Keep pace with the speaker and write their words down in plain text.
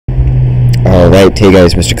Alright, hey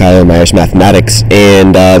guys, Mr. Kyle, Myers Mathematics,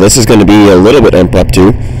 and this is going to be a little bit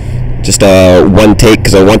impromptu, just one take,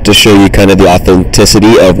 because I want to show you kind of the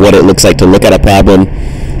authenticity of what it looks like to look at a problem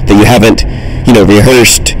that you haven't,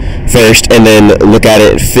 rehearsed first, and then look at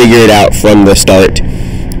it and figure it out from the start,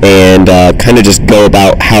 and kind of just go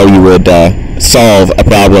about how you would solve a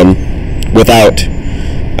problem without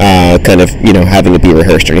having it be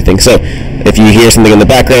rehearsed or anything. So if you hear something in the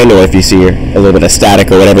background, or if you see a little bit of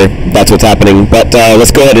static or whatever, that's what's happening. But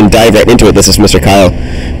let's go ahead and dive right into it. This is Mr. Kyle,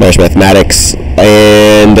 Myers Mathematics,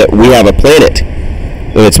 and we have a planet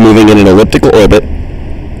that's moving in an elliptical orbit,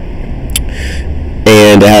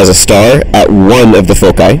 and it has a star at one of the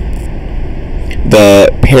foci. The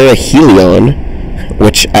perihelion,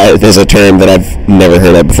 which is a term that I've never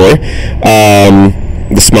heard of before,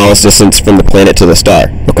 the smallest distance from the planet to the star,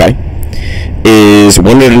 is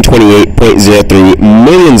 128.03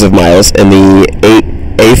 millions of miles, and the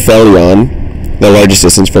aphelion, the largest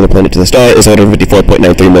distance from the planet to the star, is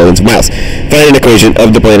 154.93 millions of miles. Find an equation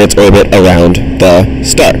of the planet's orbit around the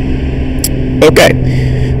star. Okay,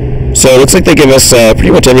 so it looks like they give us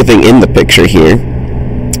pretty much everything in the picture here.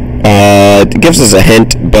 It gives us a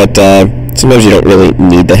hint, but sometimes you don't really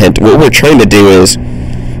need the hint. What we're trying to do is,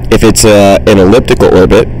 if it's an elliptical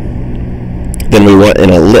orbit, then we want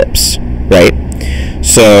an ellipse, right?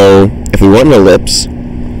 So if we want an ellipse,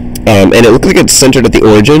 and it looks like it's centered at the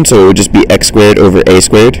origin, so it would just be x squared over a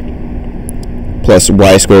squared plus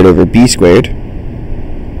y squared over b squared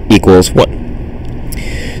equals 1.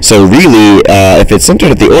 So really, if it's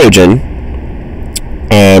centered at the origin,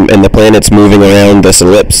 and the planet's moving around this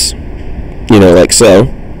ellipse, like so,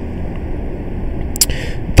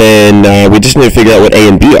 then we just need to figure out what a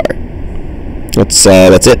and b are. That's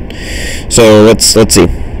it. So let's see.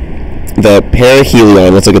 The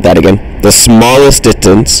perihelion, let's look at that again. The smallest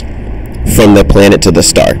distance from the planet to the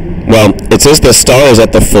star. Well, it says the star is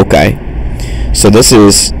at the foci. So this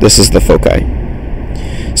is the foci.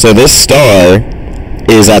 So this star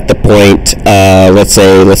is at the point, let's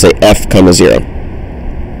say f comma 0.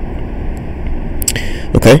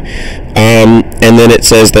 Okay, and then it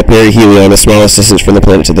says the perihelion, the smallest distance from the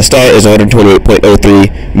planet to the star, is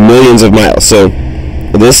 128.03 millions of miles. So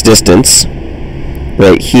this distance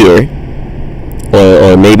right here,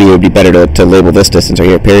 or maybe it would be better to label this distance right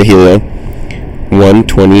here, perihelion,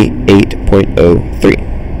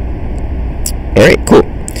 128.03. Alright, cool.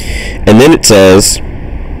 And then it says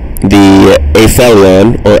the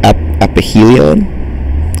aphelion, or aphelion,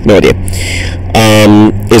 no idea,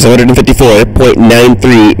 is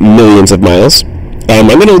 154.93 millions of miles. I'm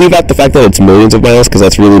going to leave out the fact that it's millions of miles, because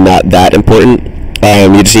that's really not that important.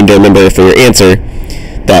 You just need to remember for your answer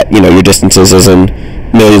that, your distances is in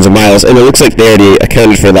millions of miles, and it looks like they already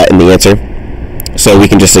accounted for that in the answer, so we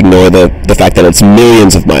can just ignore the fact that it's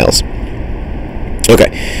millions of miles.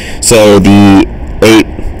 Okay, so the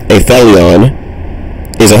aphelion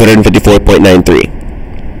is 154.93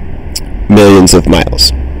 millions of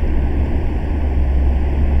miles.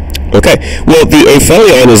 Okay, well, the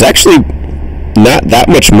aphelion is actually not that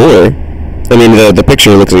much more. I mean, the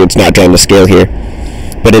picture looks like it's not drawn to scale here,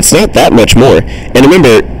 but it's not that much more. And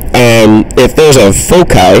remember, if there's a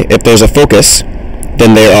focus,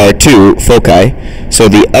 then there are two foci. So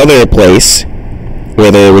the other place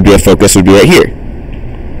where there would be a focus would be right here,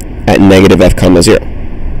 at negative f comma 0.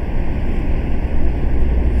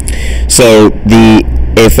 So the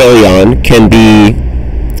aphelion can be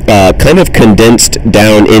kind of condensed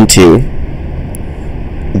down into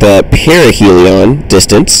the perihelion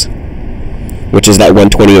distance, which is that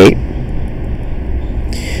 128.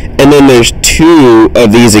 And then there's two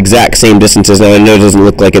of these exact same distances. Now I know it doesn't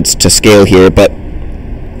look like it's to scale here, but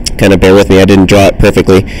kind of bear with me, I didn't draw it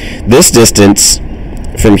perfectly. This distance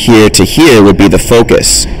from here to here would be the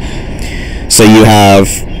focus. So you have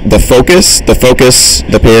the focus, the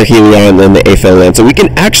perihelion, and the aphelion. So we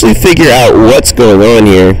can actually figure out what's going on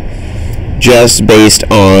here just based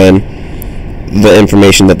on the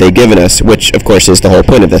information that they've given us, which of course is the whole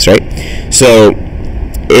point of this, right? So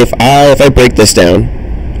if I break this down,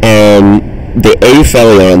 the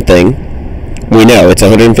aphelion thing, we know it's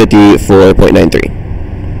 154.93.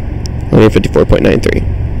 154.93.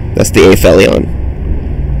 That's the aphelion.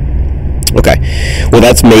 Okay. Well,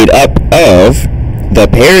 that's made up of the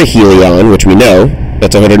perihelion, which we know,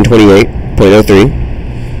 that's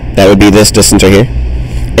 128.03. That would be this distance right here.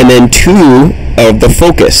 And then two of the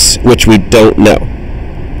focus, which we don't know.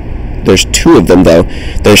 There's two of them, though.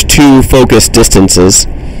 There's two focus distances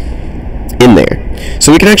in there.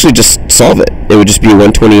 So we can actually just solve it. It would just be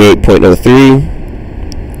 128.03,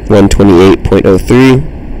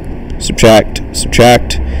 128.03, subtract,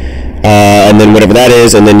 and then whatever that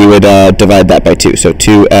is, and then you would divide that by 2. So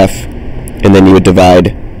 2f, and then you would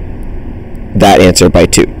divide that answer by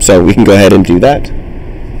 2. So we can go ahead and do that.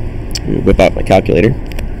 Let me whip out my calculator.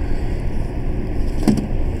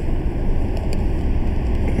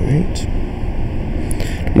 Alright.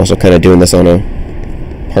 I'm also kind of doing this on a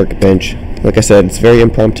park bench. Like I said, it's very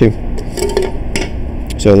impromptu.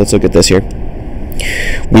 So let's look at this here.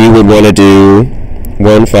 We would want to do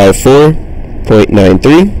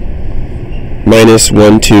 154.93 minus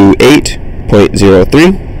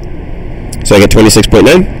 128.03. So I get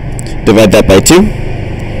 26.9. Divide that by 2.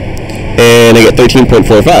 And I get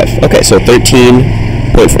 13.45. Okay, so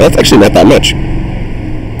 13.4. That's actually not that much.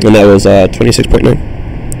 And that was 26.9.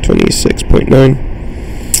 26.9.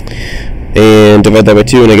 And divide that by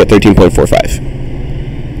 2, and I get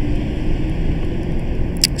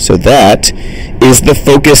 13.45. So that is the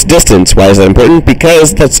focus distance. Why is that important?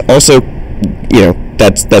 Because that's also,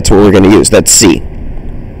 that's what we're going to use. That's C.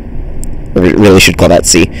 We really should call that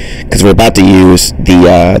C, because we're about to use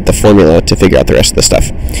the formula to figure out the rest of the stuff.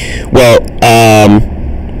 Well,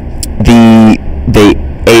 the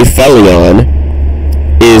aphelion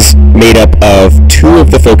is made up of 2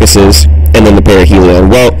 of the focuses and then the perihelion.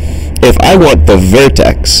 Well, if I want the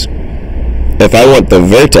vertex,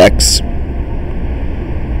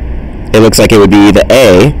 it looks like it would be the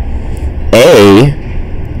A. A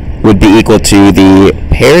would be equal to the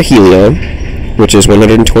perihelion, which is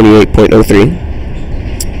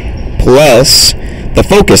 128.03, plus the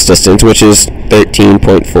focus distance, which is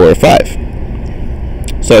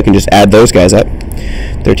 13.45. So I can just add those guys up.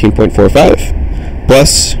 13.45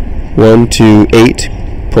 plus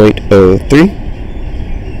 128.03,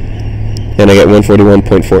 and I get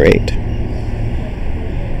 141.48.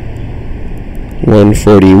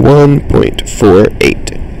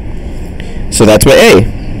 141.48. So that's my A.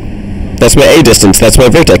 That's my A distance. That's my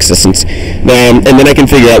vertex distance. And then I can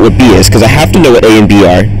figure out what B is, because I have to know what A and B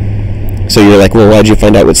are. So you're like, well, why'd you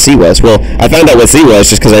find out what C was? Well, I found out what C was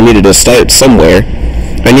just because I needed to start somewhere.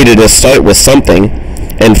 I needed to start with something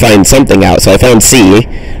and find something out. So I found C.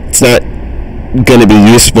 It's not going to be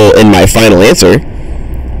useful in my final answer,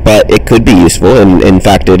 but it could be useful, and in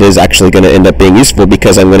fact it is actually going to end up being useful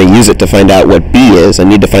because I'm going to use it to find out what B is. I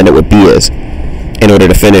need to find out what B is in order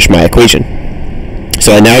to finish my equation.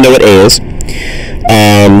 So I now know what A is,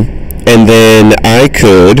 and then I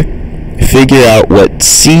could figure out what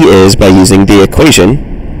C is by using the equation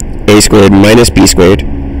A squared minus B squared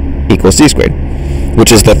equals C squared,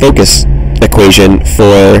 which is the focus equation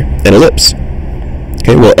for an ellipse.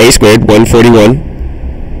 Okay, well, A squared,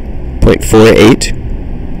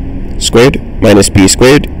 141.48 squared minus B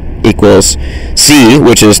squared equals C,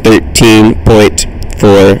 which is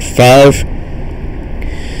 13.45.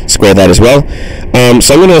 Square that as well.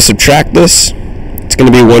 So I'm going to subtract this. It's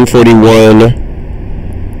going to be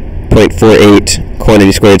 141.48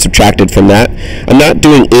 quantity squared subtracted from that. I'm not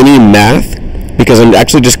doing any math because I'm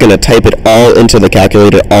actually just going to type it all into the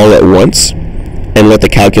calculator all at once and let the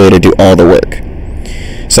calculator do all the work.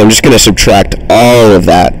 So I'm just going to subtract all of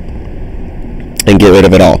that and get rid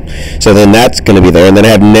of it all. So then that's going to be there. And then I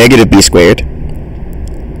have negative B squared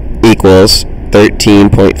equals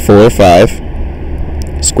 13.45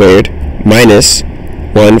 squared minus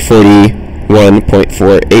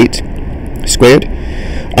 141.48 squared.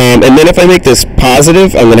 And then if I make this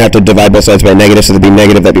positive, I'm going to have to divide both sides by negative, so that'd be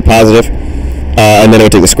negative, that'd be positive. And then I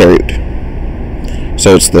would take the square root.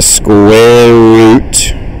 So it's the square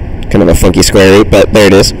root, kind of a funky square root, but there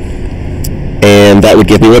it is. And that would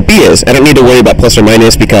give me what B is. I don't need to worry about plus or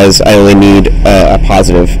minus because I only need a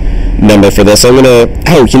positive number for this. So I'm going to,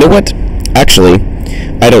 oh, you know what? Actually,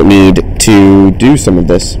 I don't need to do some of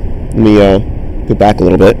this. Let me go back a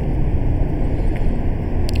little bit.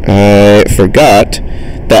 I forgot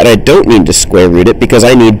that I don't need to square root it because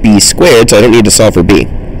I need B squared, so I don't need to solve for B.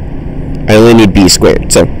 I only need B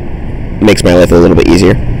squared, so it makes my life a little bit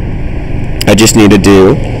easier. I just need to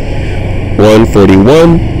do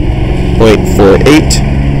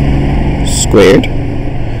 141.48 squared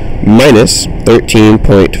minus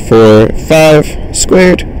 13.45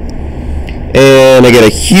 squared. And I get a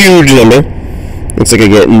huge number. Looks like I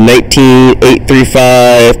get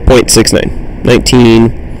 19,835.69.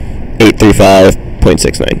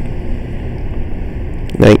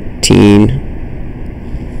 19,835.69.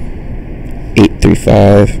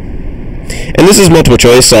 19,835. And this is multiple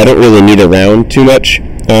choice, so I don't really need to round too much.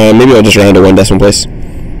 Maybe I'll just round to one decimal place.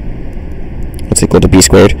 That's equal to B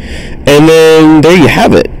squared. And then there you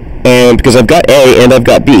have it. Because I've got A and I've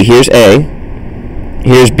got B. Here's A.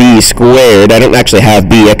 Here's B squared. I don't actually have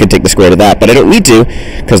B. I could take the square root of that, but I don't need to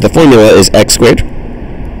because the formula is x squared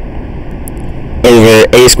over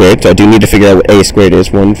a squared, so I do need to figure out what a squared is.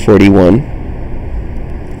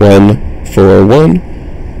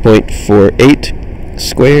 141.48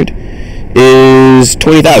 squared is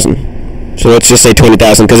 20,000. So let's just say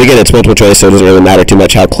 20,000, because again, it's multiple choice, so it doesn't really matter too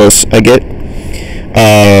much how close I get.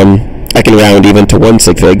 I can round even to 1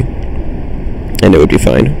 sig fig, and it would be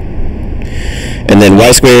fine. And then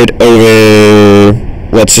y squared over,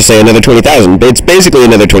 let's just say another 20,000. It's basically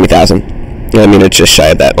another 20,000. I mean, it's just shy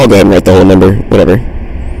of that. I'll go ahead and write the whole number, whatever.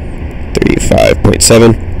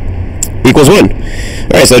 35.7 equals 1.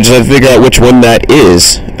 Alright, so I just have to figure out which one that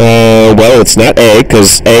is. Well, it's not A,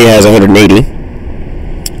 because A has 180.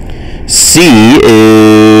 C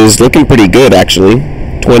is looking pretty good, actually.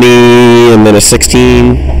 20, and then a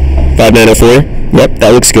 16, 5904. Yep,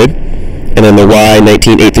 that looks good. And then the Y,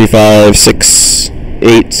 19, 835,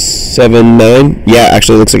 6879. Yeah,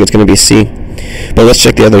 actually looks like it's going to be C. But let's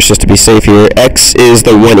check the others just to be safe here. X is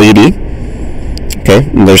the 180. Okay,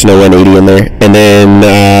 and there's no 180 in there. And then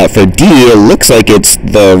for D, it looks like it's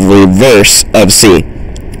the reverse of C.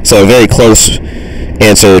 So a very close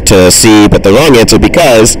answer to C, but the wrong answer,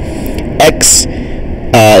 because X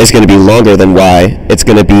is going to be longer than Y. It's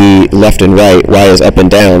going to be left and right. Y is up and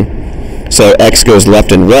down. So X goes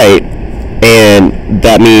left and right, and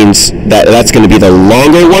that means that that's going to be the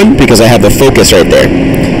longer one, because I have the focus right there.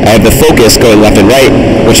 I have the focus going left and right,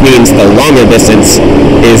 which means the longer distance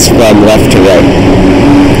is from left to right.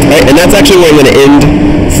 Alright, and that's actually where I'm going to end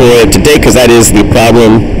for today, because that is the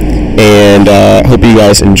problem. And hope you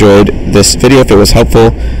guys enjoyed this video. If it was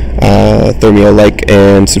helpful, throw me a like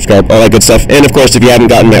and subscribe, all that good stuff. And of course, if you haven't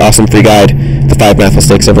gotten my awesome free guide, the 5 math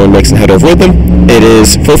mistakes everyone makes and how to avoid them, it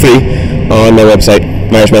is for free on my website,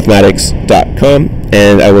 myersmathematics.com.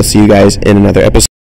 And I will see you guys in another episode.